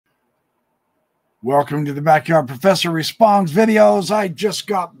Welcome to the Backyard Professor Responds videos. I just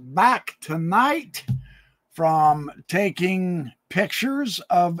got back tonight from taking pictures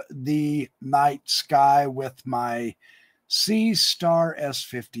of the night sky with my Seestar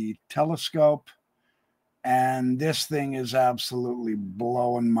S50 telescope, and this thing is absolutely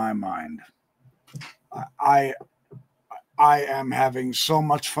blowing my mind. I am having so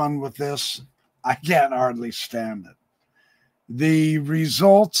much fun with this. I can't hardly stand it. The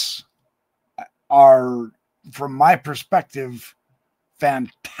results are, from my perspective,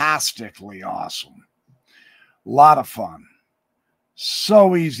 fantastically awesome. A lot of fun.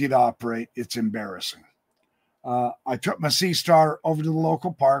 So easy to operate, it's embarrassing. I took my Seestar over to the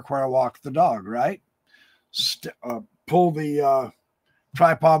local park where I walk the dog, right? Pull the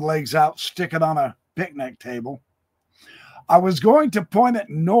tripod legs out, stick it on a picnic table. I was going to point it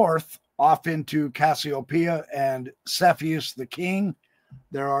north off into Cassiopeia and Cepheus the King.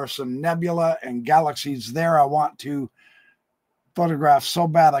 There are some nebula and galaxies there I want to photograph so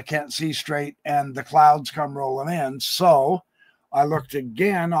bad I can't see straight, and the clouds come rolling in. So I looked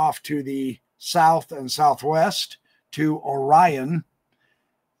again off to the south and southwest to Orion,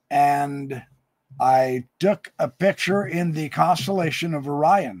 and I took a picture in the constellation of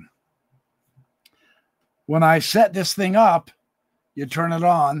Orion. When I set this thing up, you turn it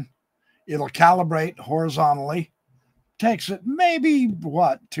on, it'll calibrate horizontally. Takes it maybe,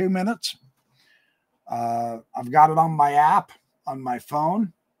 2 minutes. I've got it on my app on my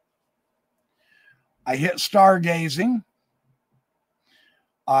phone. I hit stargazing.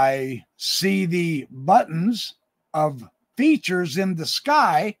 I see the buttons of features in the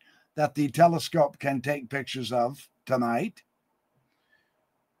sky that the telescope can take pictures of tonight.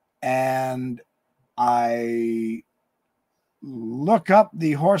 And I look up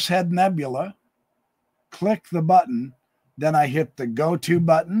the Horsehead Nebula, click the button, then I hit the go to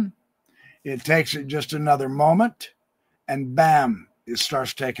button. It takes it just another moment, and bam, it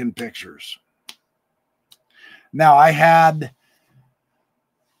starts taking pictures. Now, I had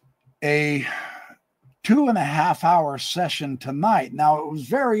a 2.5-hour session tonight. Now, it was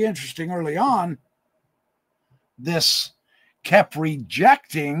very interesting early on. This kept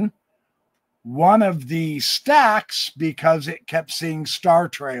rejecting one of the stacks because it kept seeing star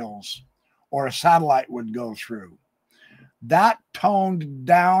trails or a satellite would go through. That toned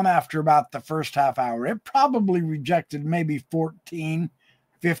down after about the first half hour. It probably rejected maybe 14,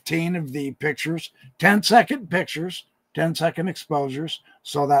 15 of the pictures, 10-second pictures, 10-second exposures.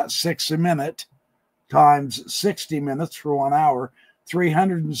 So that's 6 a minute times 60 minutes for 1 hour,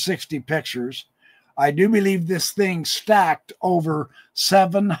 360 pictures. I do believe this thing stacked over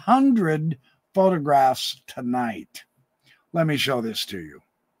 700 photographs tonight. Let me show this to you.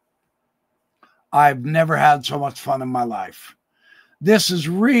 I've never had so much fun in my life. This is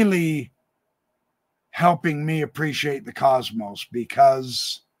really helping me appreciate the cosmos,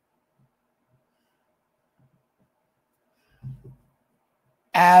 because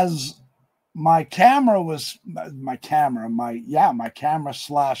as my camera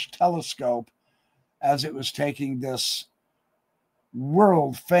slash telescope, as it was taking this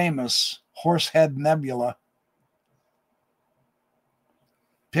world famous Horsehead Nebula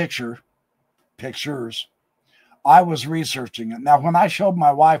pictures, I was researching it. Now, when I showed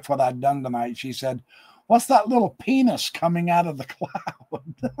my wife what I'd done tonight, she said, "What's that little penis coming out of the cloud?"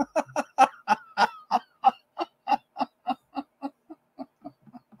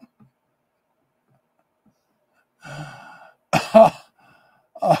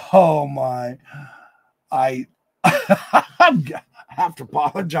 Oh my. I have to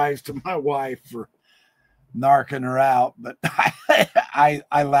apologize to my wife for narking her out, but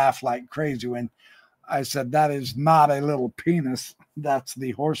I laughed like crazy when I said, "That is not a little penis. That's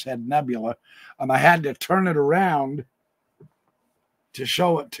the Horsehead Nebula." And I had to turn it around to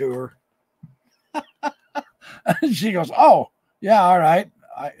show it to her. And she goes, "Oh, yeah, all right.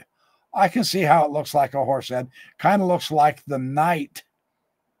 I can see how it looks like a horsehead. Kind of looks like the knight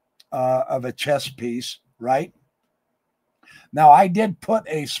of a chess piece, right?" Now, I did put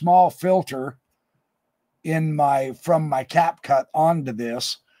a small filter from my CapCut onto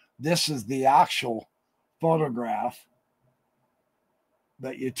this. This is the actual photograph,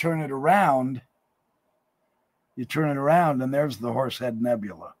 but you turn it around, and there's the Horsehead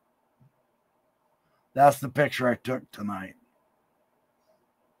Nebula. That's the picture I took tonight.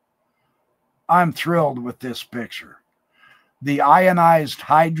 I'm thrilled with this picture. The ionized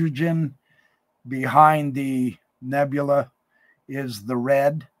hydrogen behind the nebula is the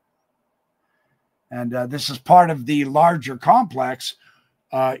red. And this is part of the larger complex,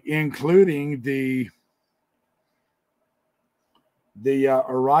 including the the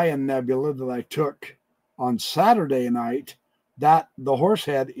Orion Nebula that I took on Saturday night, that the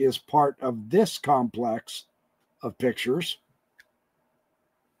Horsehead is part of this complex of pictures.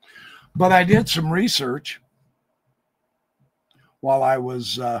 But I did some research while I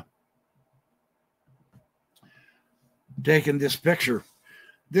was taking this picture.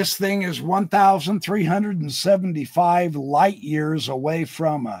 This thing is 1,375 light years away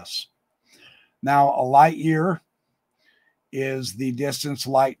from us. Now, a light year is the distance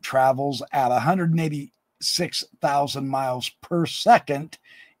light travels at 186,000 miles per second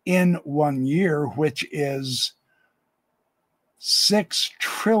in 1 year, which is 6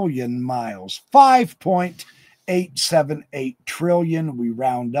 trillion miles, 5.878 trillion. We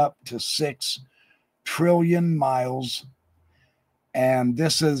round up to 6 trillion miles. And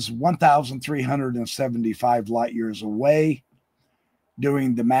this is 1,375 light years away.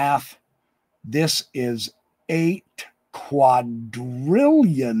 Doing the math, this is 8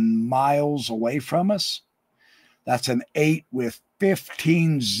 quadrillion miles away from us. That's an 8 with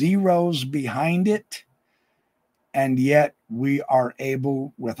 15 zeros behind it. And yet we are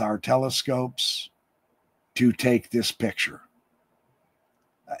able, with our telescopes, to take this picture.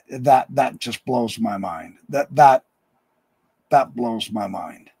 That just blows my mind. That blows my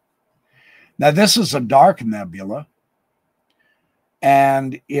mind. Now, this is a dark nebula,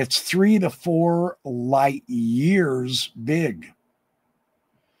 and it's 3 to 4 light years big.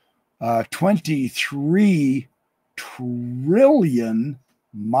 23 trillion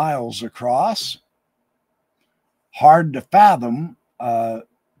miles across. Hard to fathom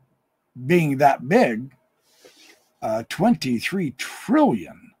being that big. 23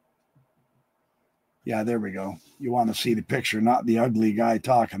 trillion. Yeah, there we go. You want to see the picture, not the ugly guy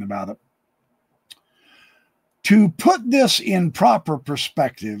talking about it. To put this in proper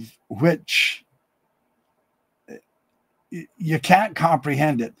perspective, which you can't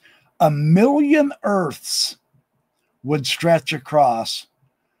comprehend it, 1 million Earths would stretch across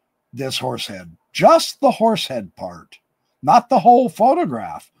this Horsehead. Just the Horsehead part, not the whole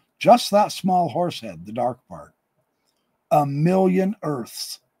photograph, just that small Horsehead, the dark part. 1 million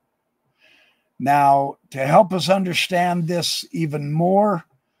Earths. Now, to help us understand this even more,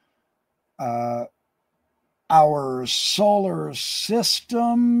 our solar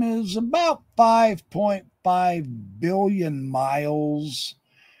system is about 5.5 billion miles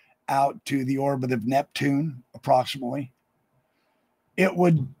out to the orbit of Neptune, approximately. It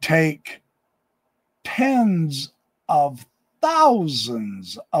would take tens of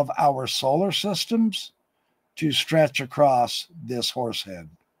thousands of our solar systems to stretch across this Horsehead.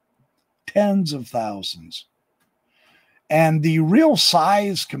 Tens of thousands. And the real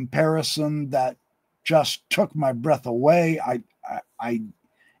size comparison that just took my breath away,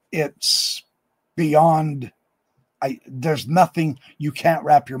 it's beyond, there's nothing, you can't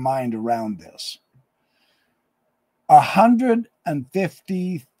wrap your mind around this.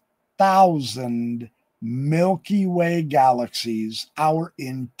 150,000 Milky Way galaxies, our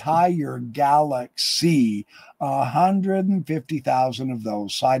entire galaxy, 150,000 of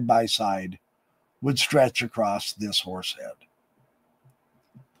those side by side would stretch across this Horsehead.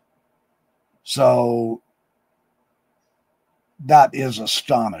 So that is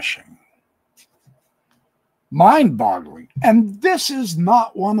astonishing. Mind-boggling. And this is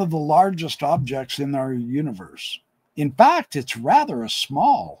not one of the largest objects in our universe. In fact, it's rather a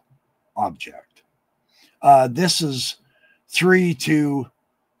small object. This is 3 to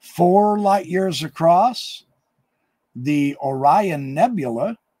 4 light years across. The Orion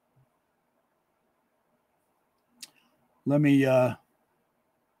Nebula. Let me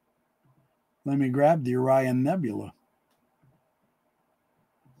grab the Orion Nebula.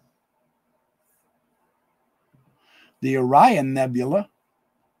 The Orion Nebula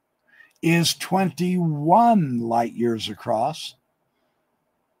is 21 light years across,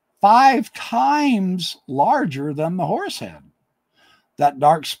 5 times larger than the Horsehead. That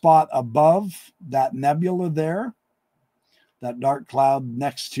dark spot above that nebula there, that dark cloud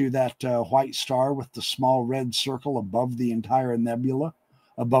next to that white star with the small red circle above the entire nebula,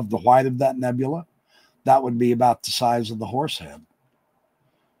 above the white of that nebula, that would be about the size of the Horsehead.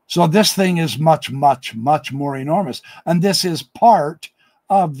 So this thing is much, much, much more enormous. And this is part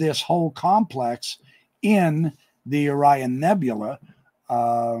of this whole complex in the Orion Nebula.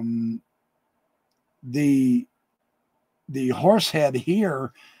 The Horsehead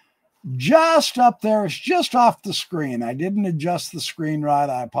here, just up there, is just off the screen. I didn't adjust the screen right.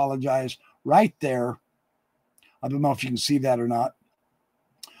 I apologize. Right there. I don't know if you can see that or not.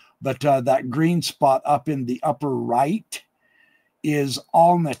 But that green spot up in the upper right is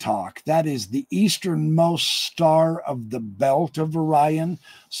Alnitak. That is the easternmost star of the belt of Orion.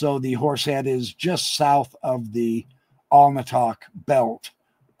 So the Horsehead is just south of the Alnitak belt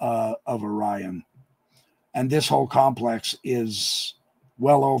of Orion. And this whole complex is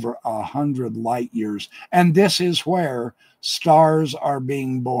well over 100 light years. And this is where stars are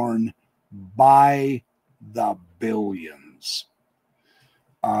being born by the billions.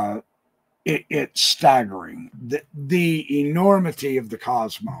 It's staggering. The enormity of the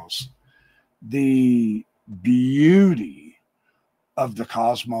cosmos, the beauty of the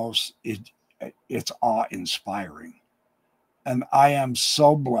cosmos, it's awe-inspiring. And I am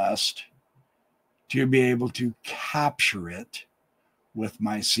so blessed to be able to capture it with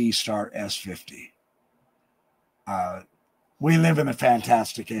my Seestar S50. We live in a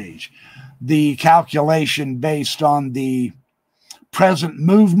fantastic age. The calculation based on the present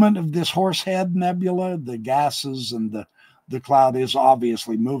movement of this Horsehead Nebula, the gases and the cloud is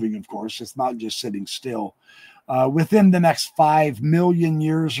obviously moving, of course. It's not just sitting still. Within the next 5 million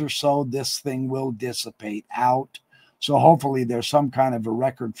years or so, this thing will dissipate out. So hopefully there's some kind of a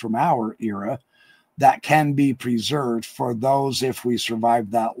record from our era that can be preserved for those, if we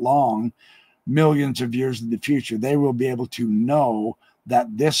survive that long, millions of years in the future. They will be able to know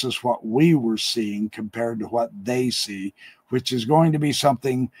that this is what we were seeing compared to what they see, which is going to be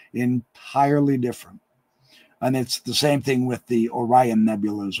something entirely different. And it's the same thing with the Orion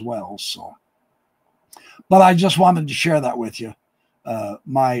Nebula as well. So, but I just wanted to share that with you.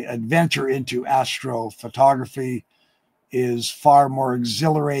 My adventure into astrophotography is far more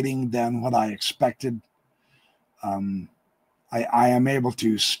exhilarating than what I expected. I am able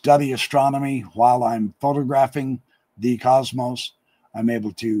to study astronomy while I'm photographing the cosmos. I'm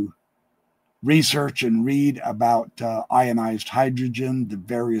able to research and read about ionized hydrogen, the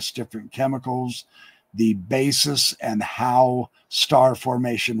various different chemicals, the basis and how star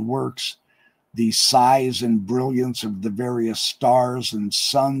formation works, the size and brilliance of the various stars and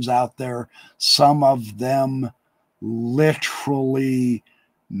suns out there, some of them literally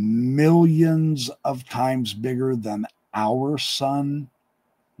millions of times bigger than our sun,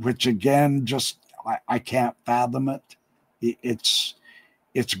 which again, just I can't fathom it.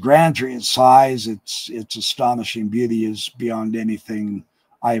 Its grandeur, its size, its astonishing beauty is beyond anything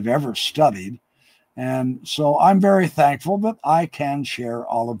I've ever studied. And so I'm very thankful that I can share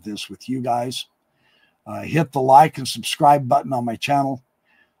all of this with you guys. Hit the like and subscribe button on my channel.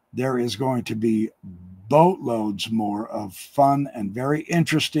 There is going to be boatloads more of fun and very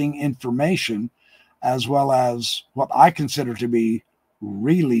interesting information, as well as what I consider to be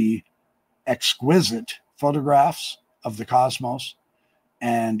really exquisite photographs of the cosmos.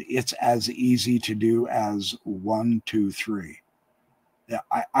 And it's as easy to do as 1, 2, 3. Yeah,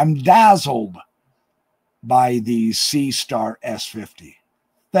 I'm dazzled by the Seestar S50.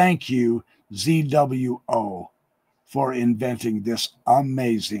 Thank you, ZWO, for inventing this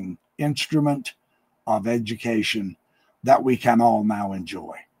amazing instrument of education that we can all now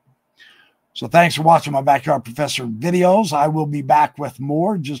enjoy. So thanks for watching my Backyard Professor videos. I will be back with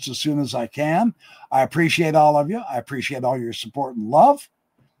more just as soon as I can. I appreciate all of you. I appreciate all your support and love.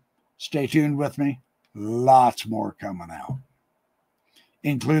 Stay tuned with me. Lots more coming out,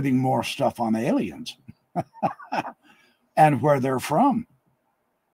 including more stuff on aliens and where they're from.